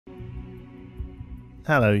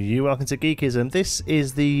Hello you, welcome to Geekism. This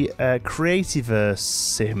is the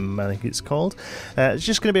Universim, I think it's called. It's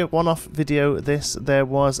just going to be a one-off video. There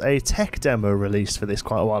was a tech demo released for this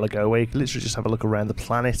quite a while ago where you can literally just have a look around the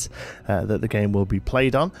planet that the game will be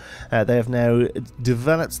played on. They have now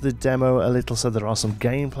developed the demo a little so there are some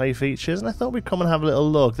gameplay features, and I thought we'd come and have a little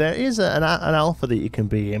look. There is an alpha that you can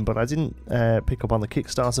be in, but I didn't pick up on the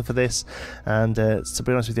Kickstarter for this, and to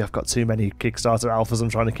be honest with you, I've got too many Kickstarter alphas I'm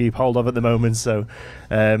trying to keep hold of at the moment, so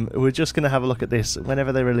we're just going to have a look at this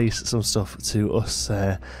whenever they release some stuff to us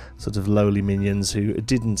sort of lowly minions who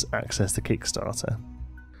didn't access the Kickstarter.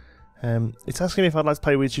 It's asking me if I'd like to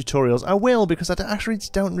play with tutorials. I will, because I actually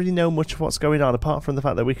don't really know much of what's going on apart from the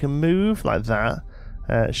fact that we can move like that.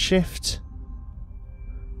 Shift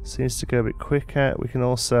seems to go a bit quicker. We can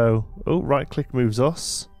also... oh, right click moves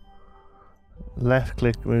us. Left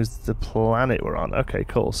click moves the planet we're on. Okay,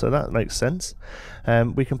 cool. So that makes sense.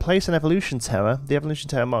 We can place an evolution tower. The evolution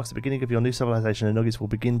tower marks the beginning of your new civilization, and nuggets will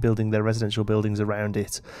begin building their residential buildings around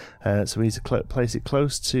it. So we need to place it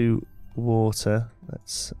close to water.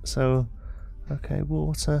 Okay,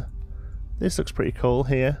 water. This looks pretty cool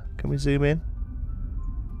here. Can we zoom in?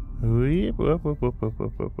 Don't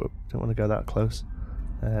want to go that close.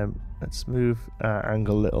 Let's move our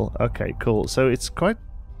angle a little. Okay, cool. So it's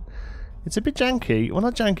a bit janky. Well,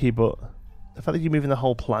 not janky, but the fact that you're moving the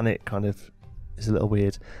whole planet kind of is a little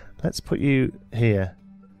weird. Let's put you here.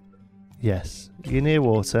 Yes, you're near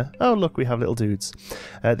water. Oh, look, we have little dudes.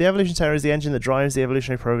 The evolution tower is the engine that drives the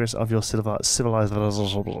evolutionary progress of your civilized. There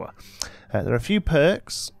are a few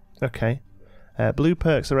perks. Okay. Blue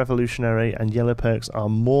perks are evolutionary, and yellow perks are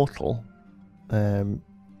mortal.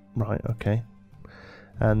 Right, okay.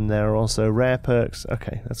 And there are also rare perks.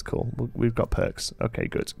 Okay, that's cool. We've got perks. Okay,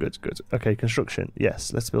 good. Okay, construction.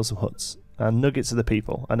 Yes, let's build some huts. And nuggets are the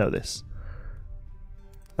people. I know this.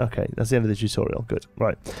 Okay, that's the end of the tutorial. Good.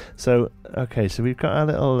 Right. So, okay, so we've got our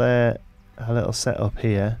little setup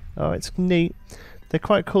here. Oh, it's neat. They're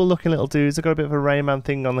quite cool looking little dudes. They've got a bit of a Rayman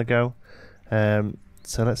thing on the go.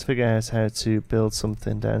 So let's figure out how to build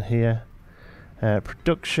something down here.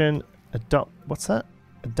 Production. What's that?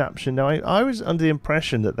 Adaption. Now, I was under the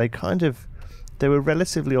impression that they were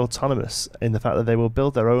relatively autonomous in the fact that they will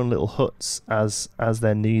build their own little huts as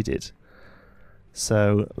they're needed.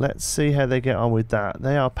 So let's see how they get on with that.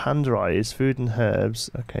 They are panderized, food and herbs.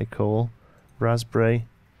 Okay, cool. Raspberry,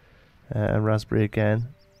 and raspberry again.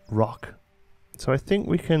 Rock. So I think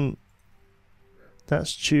we can.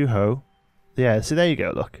 That's Chuho. Yeah. So there you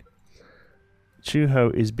go. Look,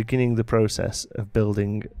 Chuho is beginning the process of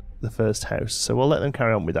building the first house, so we'll let them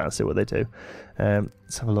carry on with that and see what they do.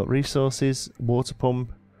 Let's have a look. Resources, water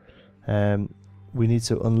pump. We need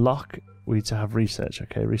to unlock. We need to have research.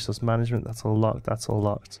 Okay, resource management. That's all locked. That's all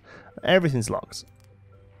locked. Everything's locked.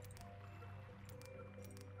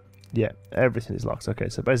 Yeah, everything is locked. Okay,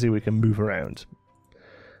 so basically we can move around.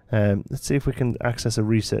 Let's see if we can access a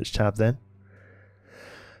research tab then.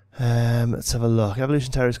 Let's have a look.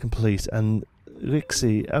 Evolution tower is complete, and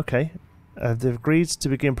Rixie. Okay. They've agreed to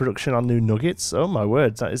begin production on new nuggets. Oh my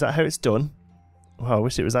word, is that how it's done? Wow, I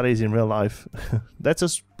wish it was that easy in real life. Let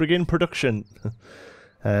us begin production.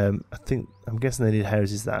 I'm guessing they need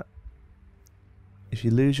houses that. If you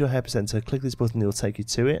lose your hair percenter, click this button, it'll take you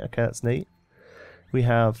to it. Okay, that's neat. We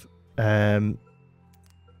have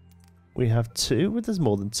two, but there's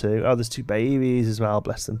more than two. Oh, there's two babies as well,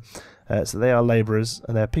 bless them. So they are labourers,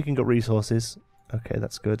 and they're picking up resources. Okay,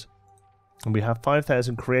 that's good. And we have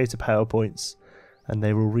 5,000 creator power points, and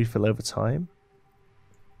they will refill over time.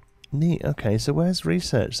 Neat. Okay, so where's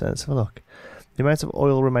research then? Let's have a look. The amount of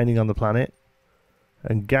oil remaining on the planet,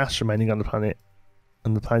 and gas remaining on the planet,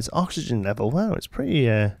 and the planet's oxygen level. Wow, it's pretty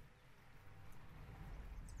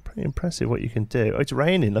impressive what you can do. Oh, it's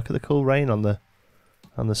raining. Look at the cool rain on the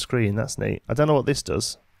screen. That's neat. I don't know what this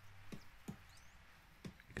does.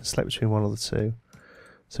 You can select between one or the two.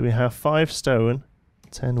 So we have 5 stone,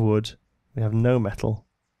 10 wood. We have no metal,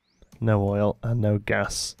 no oil, and no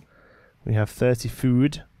gas. We have 30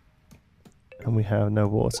 food, and we have no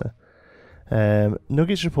water.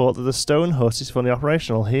 Nuggets report that the stone hut is fully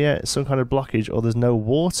operational. Here, some kind of blockage, or there's no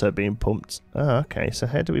water being pumped. Oh, okay, so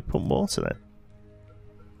how do we pump water then?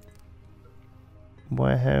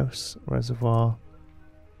 Warehouse, reservoir.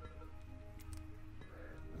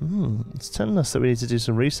 It's telling us that we need to do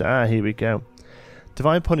some research. Ah, here we go.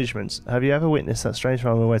 Divine punishments. Have you ever witnessed that strange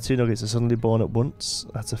phenomenon where 2 nuggets are suddenly born at once?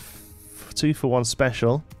 That's a 2-for-1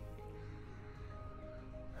 special.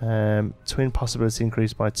 Twin possibility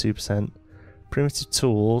increased by 2%. Primitive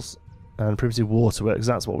tools and primitive waterworks.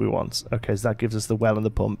 That's what we want. Okay, so that gives us the well and the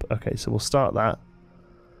pump. Okay, so we'll start that.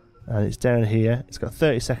 And it's down here. It's got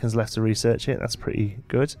 30 seconds left to research it. That's pretty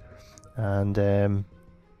good. And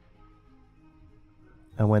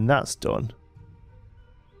when that's done,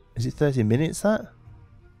 is it 30 minutes that?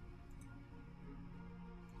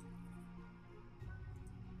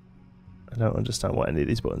 I don't understand what any of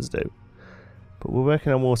these buttons do. But we're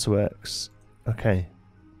working on waterworks. Okay.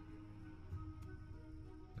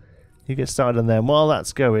 You get started on them. While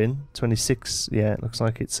that's going, 26, yeah, it looks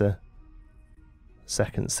like it's a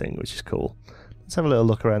seconds thing, which is cool. Let's have a little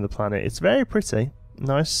look around the planet. It's very pretty.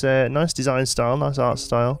 Nice nice design style, nice art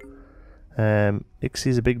style.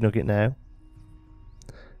 Ixie's a big nugget now.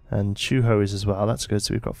 And Chuho is as well. That's good.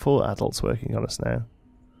 So we've got 4 adults working on us now.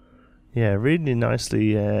 Yeah, really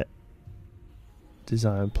nicely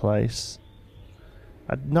designed place.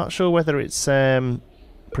 I'm not sure whether it's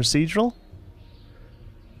procedural.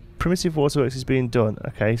 Primitive waterworks is being done.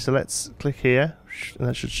 Okay, so let's click here. And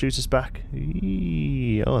that should shoot us back.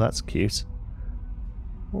 Eee, oh, that's cute.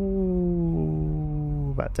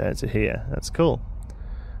 Ooh, back down to here. That's cool.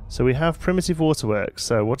 So we have primitive waterworks.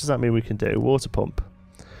 So what does that mean we can do? Water pump.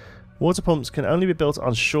 Water pumps can only be built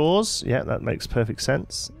on shores. Yeah, that makes perfect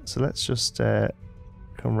sense. So let's just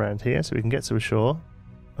come around here so we can get to a shore.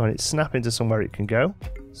 Oh, and it's snapping to somewhere it can go.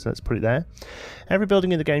 So let's put it there. Every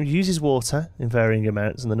building in the game uses water in varying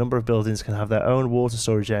amounts, and the number of buildings can have their own water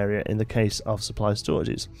storage area in the case of supply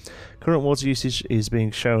storages. Current water usage is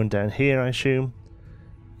being shown down here, I assume.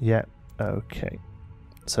 Yeah, okay.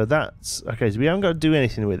 So that's... okay, so we haven't got to do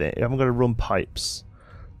anything with it. We haven't got to run pipes.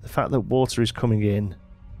 The fact that water is coming in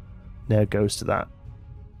now goes to that.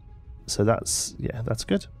 So that's... yeah, that's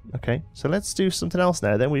good. Okay, so let's do something else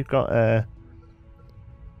now. Then we've got...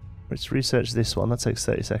 let's research this one. That takes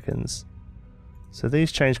 30 seconds. So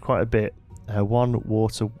these change quite a bit. 1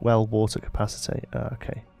 well water capacity.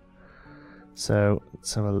 Okay. So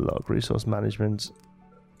let's have a look. Resource management.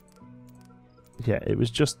 Yeah, it was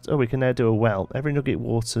just... oh, we can now do a well. Every nugget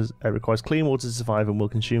water requires clean water to survive and will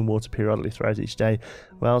consume water periodically throughout each day.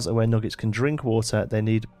 Wells are where nuggets can drink water. They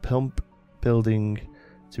need pump building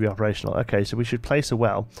to be operational. Okay, so we should place a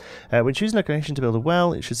well. When choosing a location to build a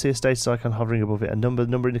well, it should see a status icon hovering above it. A number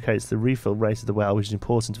indicates the refill rate of the well, which is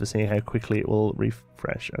important for seeing how quickly it will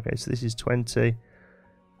refresh. Okay, so this is 20. In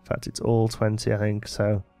fact, it's all 20, I think,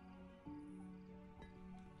 so...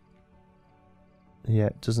 yeah,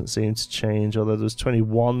 it doesn't seem to change, although there's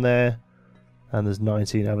 21 there, and there's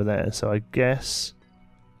 19 over there, so I guess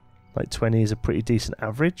like 20 is a pretty decent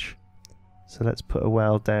average. So let's put a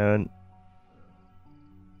well down.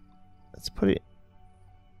 Let's put it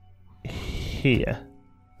here.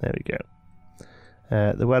 There we go.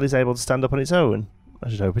 The well is able to stand up on its own. I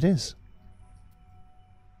should hope it is.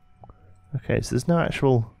 Okay, so there's no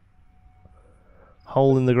actual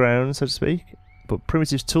hole in the ground, so to speak, but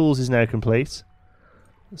Primitive's tools is now complete.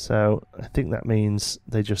 So I think that means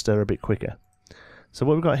they just are a bit quicker. So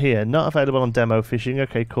what we've got here, not available on demo fishing.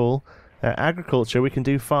 Okay, cool. Agriculture, we can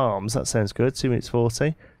do farms. That sounds good. 2 minutes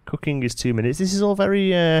 40. Cooking is 2 minutes. This is all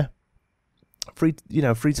very free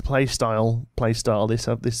to play style.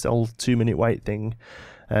 This old 2 minute wait thing.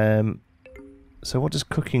 So what does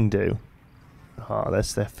cooking do? Oh,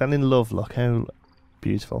 they fell in love. Look how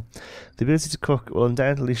beautiful. The ability to cook will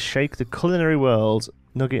undoubtedly shake the culinary world.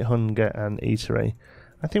 Nugget hunger and eatery.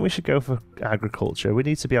 I think we should go for agriculture. We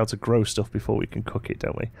need to be able to grow stuff before we can cook it,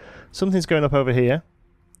 don't we? Something's going up over here.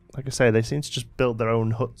 Like I say, they seem to just build their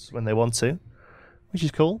own huts when they want to, which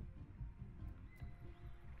is cool.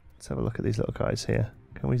 Let's have a look at these little guys here.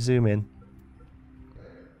 Can we zoom in?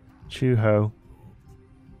 Chuho.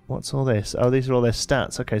 What's all this? Oh, these are all their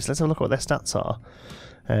stats. Okay, so let's have a look at what their stats are.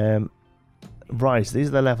 Right, these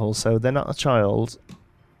are their levels. So they're not a child.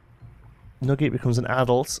 Nugget becomes an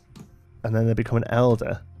adult, and then they become an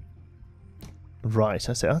elder. Right,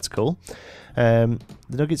 I see. That's cool. The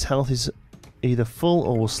Nugget's health is either full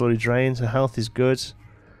or will slowly drain, so health is good.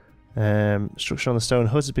 Structure on the stone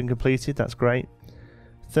hut has been completed. That's great.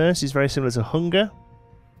 Thirst is very similar to hunger.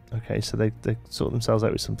 Okay, so they sort themselves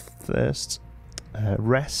out with some thirst.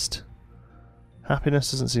 Rest.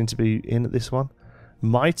 Happiness doesn't seem to be in at this one.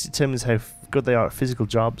 Might determines how good they are at physical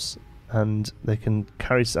jobs. And they can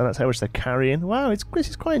carry, and that's how much they're carrying. Wow, it's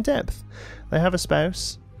quite in depth. They have a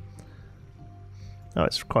spouse. Oh,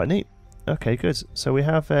 it's quite neat. Okay, good. So we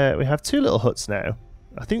have 2 little huts now.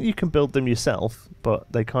 I think you can build them yourself,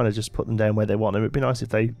 but they kind of just put them down where they want them. It'd be nice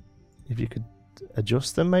if you could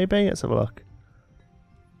adjust them. Maybe. Let's have a look.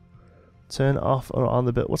 Turn off or on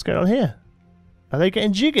the bit. What's going on here? Are they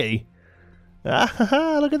getting jiggy?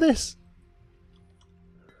 Ah, look at this.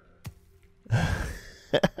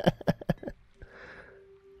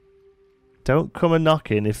 Don't come a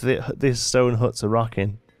knocking if this stone huts are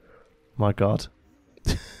rocking. My God.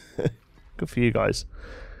 Good for you guys.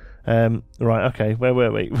 Right, okay, where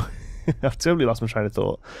were we? I've totally lost my train of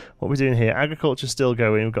thought. What are we doing here? Agriculture's still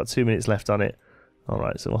going. We've got 2 minutes left on it.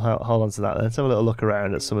 Alright, so we'll hold on to that. Let's have a little look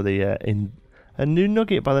around at some of the... A new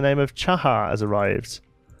nugget by the name of Chaha has arrived.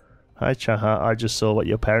 Hi Chaha, I just saw what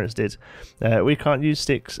your parents did. We can't use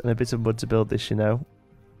sticks and a bit of mud to build this, you know.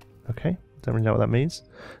 Okay, don't really know what that means.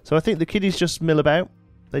 So I think the kiddies just mill about.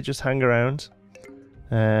 They just hang around.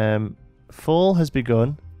 Fall has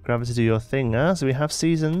begun. Gravity, do your thing. So we have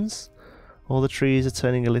seasons. All the trees are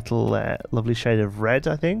turning a little lovely shade of red,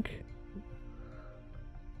 I think.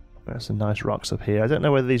 There's some nice rocks up here. I don't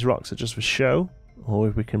know whether these rocks are just for show or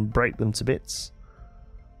if we can break them to bits.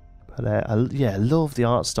 But yeah, I love the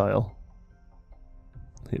art style.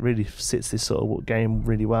 It really sits this sort of game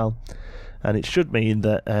really well. And it should mean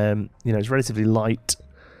that you know, it's relatively light.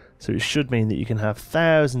 So it should mean that you can have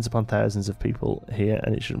thousands upon thousands of people here,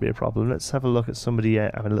 and it shouldn't be a problem. Let's have a look at somebody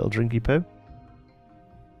having a little drinky poo.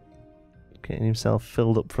 Getting himself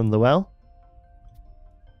filled up from the well.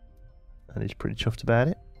 And he's pretty chuffed about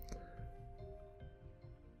it.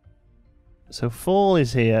 So fall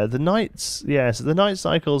is here. The nights, yeah, so the night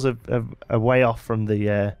cycles are way off from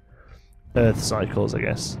the Earth cycles, I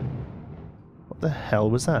guess. What the hell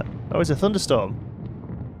was that? Oh, it's a thunderstorm.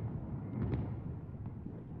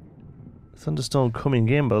 Thunderstorm coming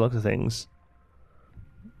in by the look of things.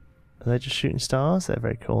 Are they just shooting stars? They're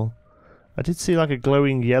very cool. I did see like a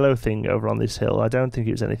glowing yellow thing over on this hill. I don't think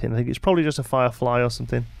it was anything. I think it's probably just a firefly or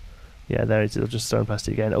something. Yeah, there it is. It'll just stone past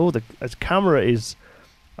it again. Oh, the camera is...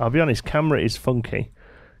 I'll be honest, camera is funky.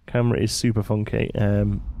 Camera is super funky.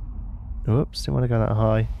 Whoops, didn't want to go that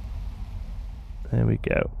high. There we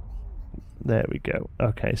go. There we go.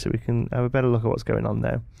 Okay, so we can have a better look at what's going on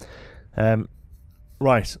now.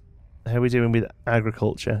 Right. How are we doing with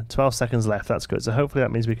agriculture? 12 seconds left, that's good. So hopefully that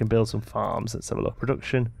means we can build some farms. Let's have a look.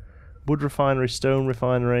 Production, wood refinery, stone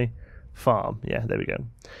refinery, farm. Yeah, there we go.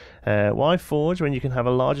 Why forge when you can have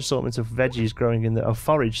a large assortment of veggies growing in the... Oh,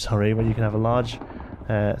 forage, sorry, when you can have a large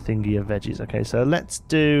thingy of veggies. Okay, so let's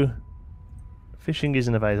do... Fishing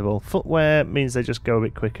isn't available. Footwear means they just go a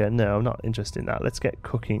bit quicker. No, I'm not interested in that. Let's get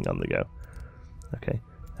cooking on the go. Okay.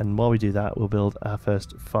 And while we do that, we'll build our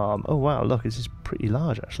first farm. Oh wow, look, this is pretty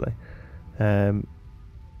large actually. Maybe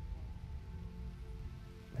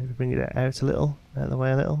bring it out a little, out of the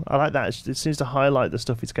way a little. I like that. It seems to highlight the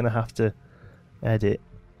stuff it's going to have to edit.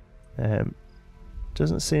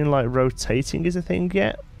 Doesn't seem like rotating is a thing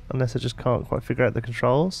yet, unless I just can't quite figure out the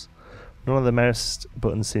controls. None of the mouse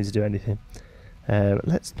buttons seem to do anything.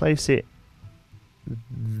 Let's place it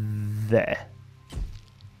there.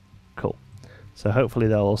 Cool. So hopefully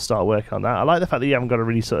they'll all start working on that. I like the fact that you haven't got to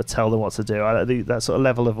really sort of tell them what to do. That sort of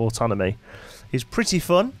level of autonomy is pretty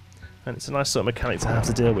fun, and it's a nice sort of mechanic to have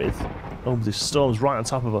to deal with. Oh, this storm's right on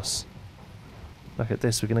top of us. Look at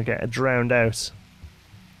this, we're going to get drowned out.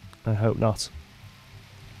 I hope not.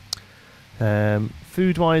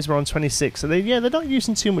 Food-wise, we're on 26. So they're not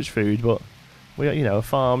using too much food, but you know, a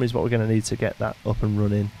farm is what we're going to need to get that up and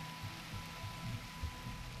running.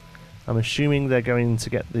 I'm assuming they're going to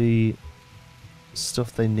get the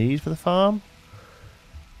stuff they need for the farm.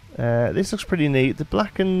 This looks pretty neat. The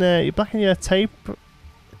black and your tape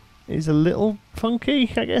is a little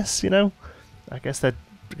funky, I guess. You know, I guess they're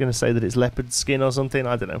going to say that it's leopard skin or something.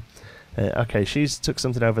 I don't know. Okay, she's took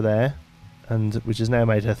something over there, and which has now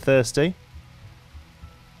made her thirsty.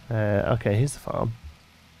 Okay, here's the farm.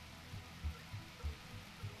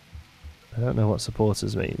 I don't know what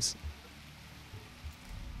supporters means.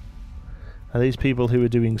 Are these people who are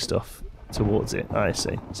doing stuff towards it? I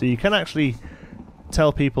see. So you can actually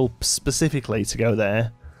tell people specifically to go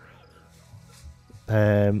there,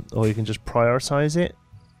 or you can just prioritize it.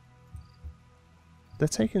 They're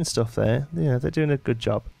taking stuff there. Yeah, they're doing a good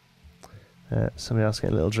job. Somebody else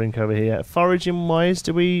getting a little drink over here. Foraging wise,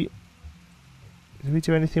 do we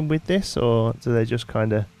do anything with this, or do they just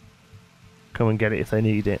kind of come and get it if they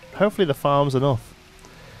need it? Hopefully the farm's enough.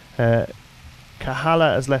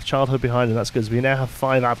 Kahala has left childhood behind, and that's good. We now have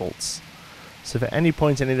 5 adults. So if at any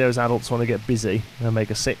point any of those adults want to get busy and make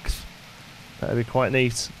a 6th, that would be quite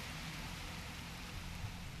neat.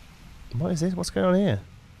 What is this? What's going on here?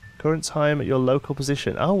 Current time at your local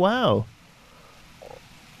position. Oh, wow.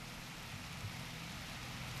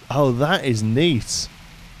 Oh, that is neat.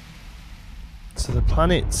 So the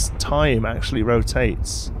planet's time actually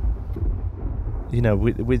rotates, you know,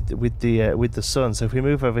 with the sun. So if we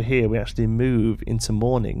move over here, we actually move into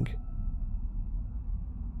morning.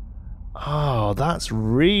 Oh, that's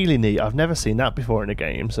really neat. I've never seen that before in a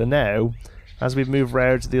game. So now, as we move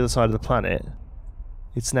round to the other side of the planet,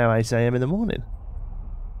 it's now 8 AM in the morning.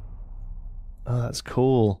 Oh, that's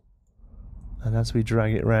cool. And as we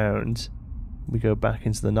drag it round, we go back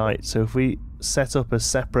into the night. So if we set up a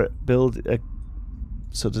separate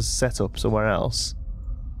sort of setup somewhere else.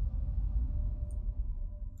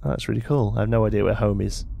 Oh, that's really cool. I have no idea where home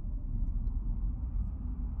is.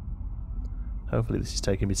 Hopefully this is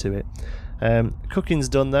taking me to it. Cooking's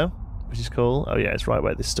done though, which is cool. Oh yeah, it's right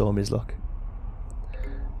where this storm is, look.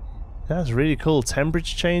 That's really cool.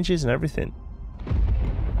 Temperature changes and everything.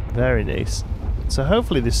 Very nice. So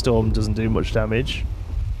hopefully this storm doesn't do much damage.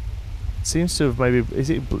 It seems to have maybe... Is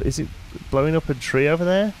it blowing up a tree over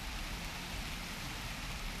there?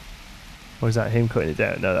 Or is that him cutting it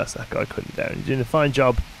down? No, that's that guy cutting it down. He's doing a fine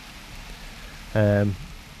job.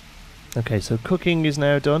 Okay, so cooking is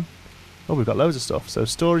now done. Oh, we've got loads of stuff. So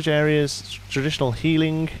storage areas, traditional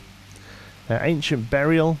healing, ancient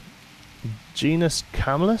burial, genus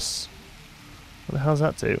Camelus. What the hell's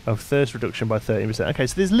that do? Oh, thirst reduction by 30%. Okay,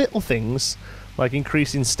 so there's little things like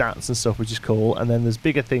increasing stats and stuff, which is cool, and then there's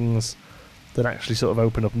bigger things that actually sort of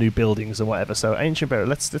open up new buildings or whatever. So ancient burial.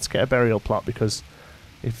 Let's get a burial plot, because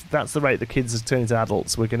if that's the rate the kids are turning into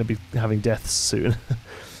adults, we're going to be having deaths soon.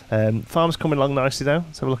 Farm's coming along nicely though.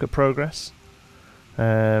 Let's have a look at progress.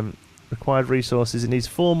 Required resources. It needs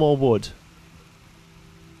 4 more wood,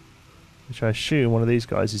 which I assume one of these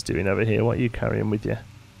guys is doing over here. What are you carrying with you?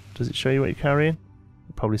 Does it show you what you're carrying?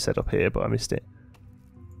 It probably said up here, but I missed it.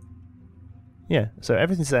 Yeah, so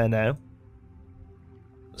everything's there now.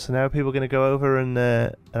 So now people are going to go over and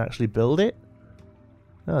actually build it.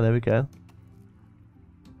 Oh, there we go.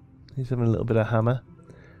 He's having a little bit of hammer.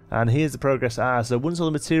 And here's the progress. So once all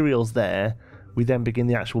the material's there, we then begin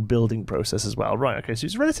the actual building process as well. Right, okay, so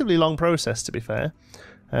it's a relatively long process, to be fair.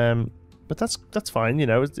 But that's fine, you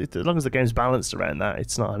know, as long as the game's balanced around that,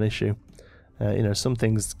 it's not an issue. You know, some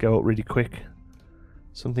things go up really quick,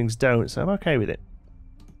 some things don't, so I'm okay with it.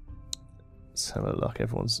 Let's have a look,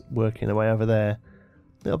 everyone's working away over there.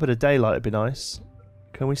 A little bit of daylight would be nice.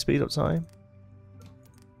 Can we speed up time?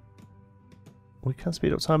 We can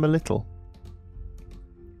speed up time a little.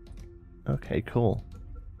 Okay, cool.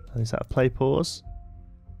 And is that a play pause?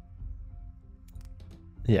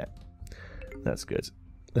 Yeah, that's good.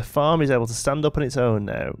 The farm is able to stand up on its own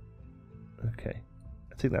now. Okay,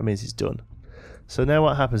 I think that means it's done. So now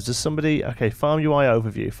what happens? Does somebody... Okay, farm UI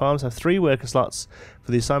overview. Farms have 3 worker slots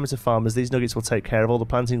for the assignment of farmers. These nuggets will take care of all the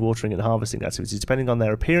planting, watering and harvesting activities. Depending on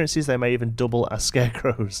their appearances, they may even double as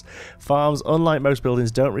scarecrows. Farms, unlike most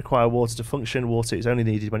buildings, don't require water to function. Water is only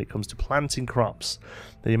needed when it comes to planting crops.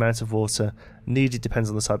 The amount of water needed depends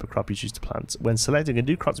on the type of crop you choose to plant. When selecting a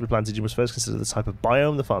new crop to be planted, you must first consider the type of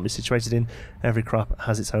biome the farm is situated in. Every crop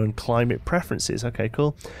has its own climate preferences. Okay,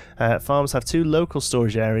 cool. Farms have 2 local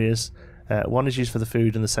storage areas. One is used for the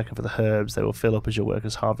food and the second for the herbs. They will fill up as your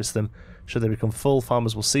workers harvest them. Should they become full,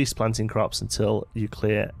 farmers will cease planting crops until they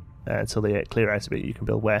clear out of it. You can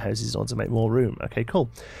build warehouses in order to make more room. Okay, cool.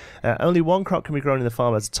 Only 1 crop can be grown in the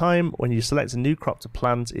farm at a time. When you select a new crop to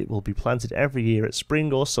plant, it will be planted every year at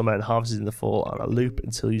spring or summer and harvested in the fall on a loop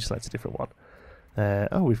until you select a different one.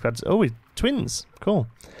 We've twins. Cool.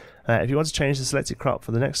 If you want to change the selected crop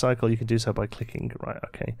for the next cycle, you can do so by clicking. Right,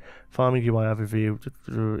 okay. Farming UI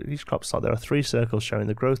overview. Each crop slot, there are 3 circles showing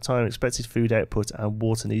the growth time, expected food output, and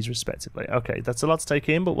water needs respectively. Okay, that's a lot to take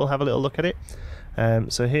in, but we'll have a little look at it.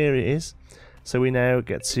 So here it is. So we now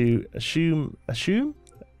get to assume?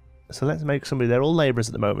 So let's make somebody, they're all labourers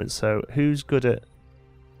at the moment, so who's good at...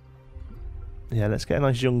 Yeah, let's get a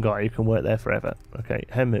nice young guy who can work there forever. Okay,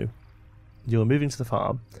 Hemu, you're moving to the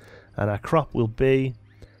farm, and our crop will be...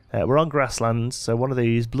 we're on grassland, so one of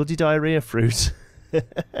these, bloody diarrhea fruit,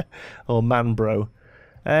 or manbro.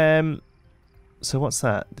 So what's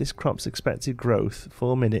that? This crop's expected growth,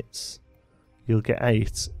 4 minutes. You'll get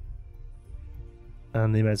 8.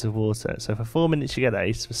 And the amount of water. So for 4 minutes you get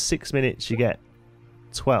 8, for 6 minutes you get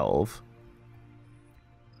 12.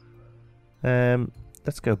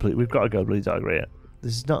 Let's go blue. We've got to go bloody diarrhea.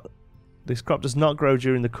 This crop does not grow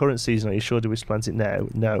during the current season. Are you sure? Do we plant it now?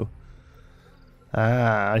 No.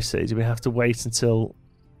 I see. Do we have to wait until...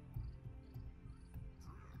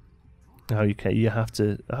 Okay, you have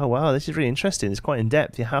to... Oh, wow, this is really interesting. It's quite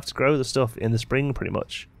in-depth. You have to grow the stuff in the spring, pretty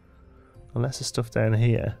much. Unless there's stuff down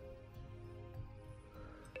here.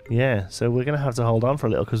 Yeah, so we're going to have to hold on for a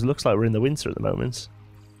little, because it looks like we're in the winter at the moment.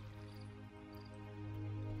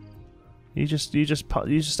 You just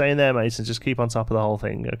stay in there, mate, and just keep on top of the whole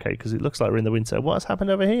thing, okay? Because it looks like we're in the winter. What has happened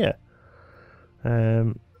over here?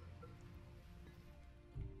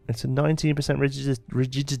 It's a 19%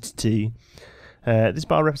 rigidity. This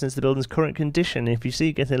bar represents the building's current condition. If you see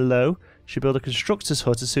it getting low, you should build a constructor's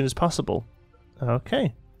hut as soon as possible.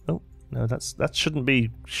 Okay. Oh, No, that shouldn't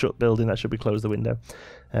be shut building. That should be close the window.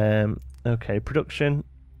 Okay, production.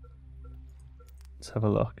 Let's have a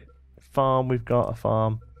look. Farm, we've got a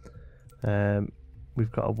farm.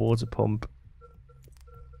 We've got a water pump.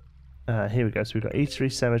 Here we go. So we've got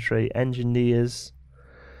eatery, cemetery, engineers.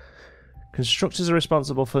 Constructors are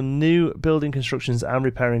responsible for new building constructions and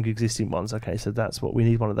repairing existing ones. Okay, so that's what we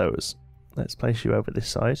need, one of those. Let's place you over this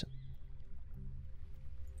side.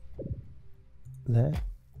 There.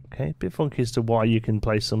 Okay, a bit funky as to why you can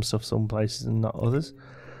place some stuff some places and not others.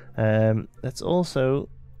 Let's also...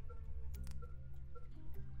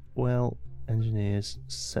 Well, engineers.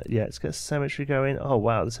 Yeah, let's get a cemetery going. Oh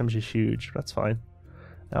wow, the cemetery's huge. That's fine.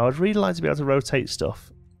 Now, I'd really like to be able to rotate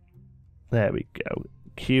stuff. There we go.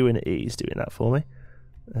 Q and E is doing that for me.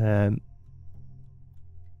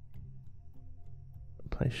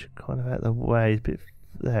 Place you kind of out of the way, a bit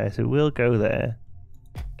there, so we'll go there.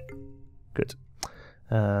 Good.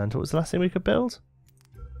 And what was the last thing we could build?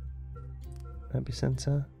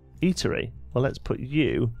 Epicenter. Eatery. Well, let's put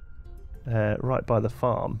you right by the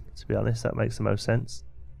farm, to be honest. That makes the most sense.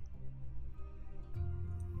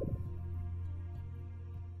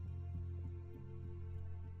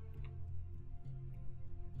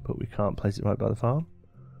 But we can't place it right by the farm.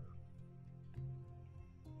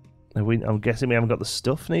 I'm guessing we haven't got the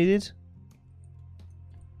stuff needed.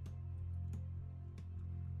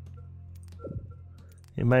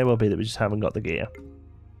 It may well be that we just haven't got the gear.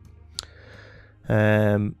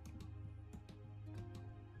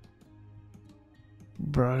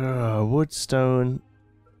 Wood, stone.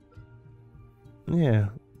 Yeah.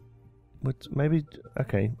 Maybe.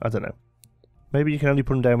 Okay, I don't know. Maybe you can only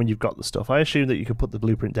put them down when you've got the stuff. I assume that you could put the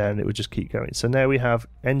blueprint down and it would just keep going. So now we have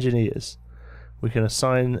engineers. We can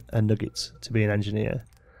assign a nugget to be an engineer.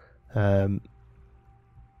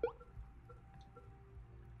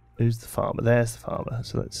 Who's the farmer? There's the farmer.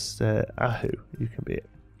 So let's... Ahu, you can be it.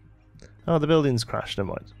 Oh, the building's crashed. Never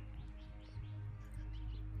mind.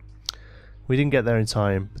 We didn't get there in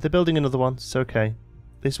time. But they're building another one. It's okay.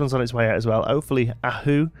 This one's on its way out as well. Hopefully,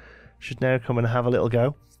 Ahu should now come and have a little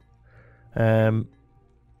go.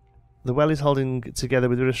 The well is holding together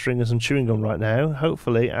with a bit of string and some chewing gum right now.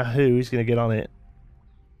 Hopefully, Ahu is going to get on it.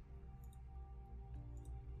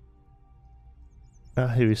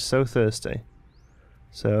 Ahu is so thirsty.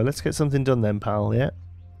 So let's get something done then, pal, yeah?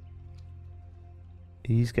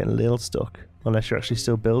 He's getting a little stuck. Unless you're actually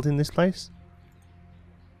still building this place.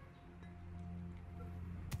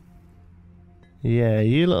 Yeah,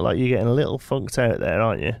 you look like you're getting a little funked out there,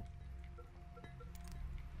 aren't you?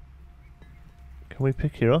 Can we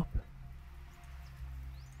pick you up?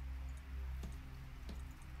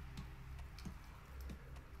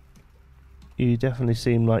 You definitely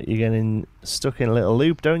seem like you're getting stuck in a little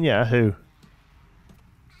loop, don't you, Ahu?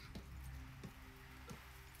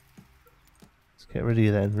 Let's get rid of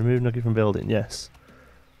you then. Remove nugget from building, yes.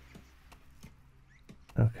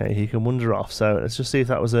 Okay, he can wander off, so let's just see if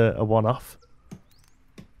that was a one-off.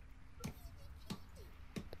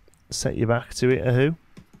 Set you back to it, Ahu.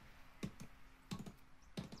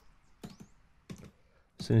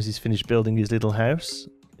 As soon as he's finished building his little house,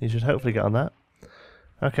 he should hopefully get on that.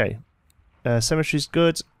 Okay. Cemetery's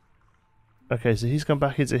good. Okay, so he's gone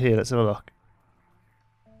back into here. Let's have a look.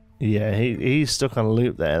 Yeah, he's stuck on a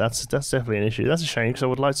loop there. That's definitely an issue. That's a shame, because I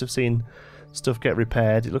would like to have seen stuff get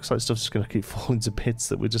repaired. It looks like stuff's just going to keep falling to bits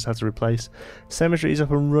that we just have to replace. Cemetery's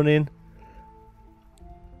up and running.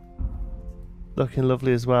 Looking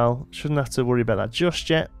lovely as well. Shouldn't have to worry about that just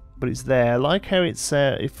yet, but it's there. I like how it's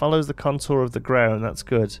it follows the contour of the ground. That's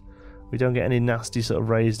good. We don't get any nasty sort of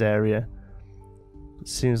raised area. It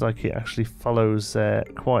seems like it actually follows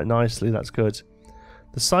quite nicely. That's good.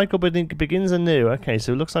 The cycle begins anew. Okay,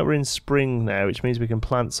 so it looks like we're in spring now, which means we can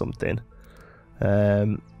plant something.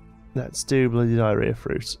 Let's do bloody diarrhea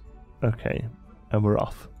fruit. Okay, and we're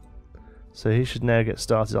off. So he should now get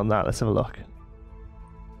started on that. Let's have a look.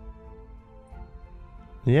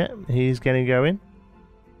 Yeah, he's getting going.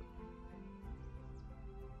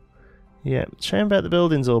 Yeah, shame about the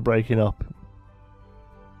buildings all breaking up.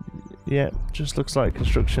 Yeah, just looks like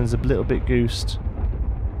construction's a little bit goosed.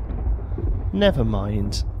 Never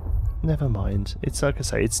mind. Never mind. It's like I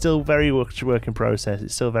say, it's still very much a work in process.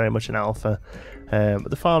 It's still very much an alpha.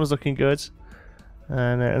 But the farm's looking good.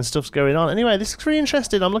 And stuff's going on. Anyway, this looks really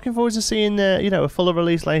interesting. I'm looking forward to seeing you know, a fuller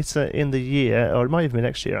release later in the year, or it might even be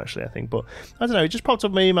next year actually, I think. But I don't know. It just popped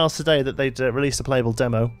up in my emails today that they'd released a playable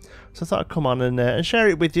demo, so I thought I'd come on and share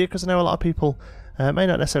it with you, because I know a lot of people may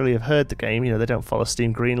not necessarily have heard the game. You know, they don't follow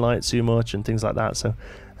Steam Greenlight too much and things like that. So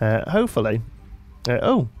hopefully,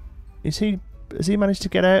 oh, has he managed to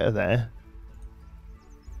get out of there?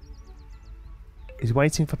 He's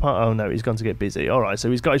waiting for part. Oh no, he's gone to get busy. All right, so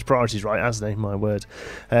he's got his priorities right, hasn't he? My word.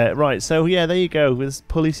 Right, so yeah, there you go with this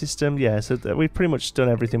pulley system. Yeah, so we've pretty much done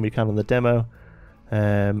everything we can on the demo.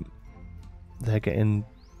 They're getting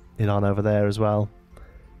it on over there as well.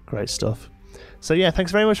 Great stuff. So yeah,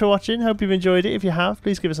 thanks very much for watching. Hope you've enjoyed it. If you have,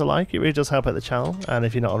 please give us a like. It really does help out the channel. And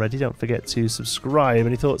if you're not already, don't forget to subscribe.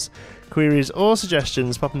 Any thoughts, queries, or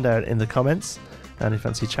suggestions, pop them down in the comments. And if you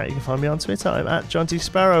fancy a chat, you can find me on Twitter. I'm at John T.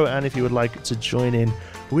 Sparrow. And if you would like to join in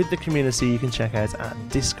with the community, you can check out our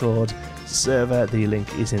Discord server. The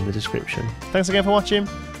link is in the description. Thanks again for watching.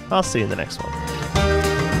 I'll see you in the next one.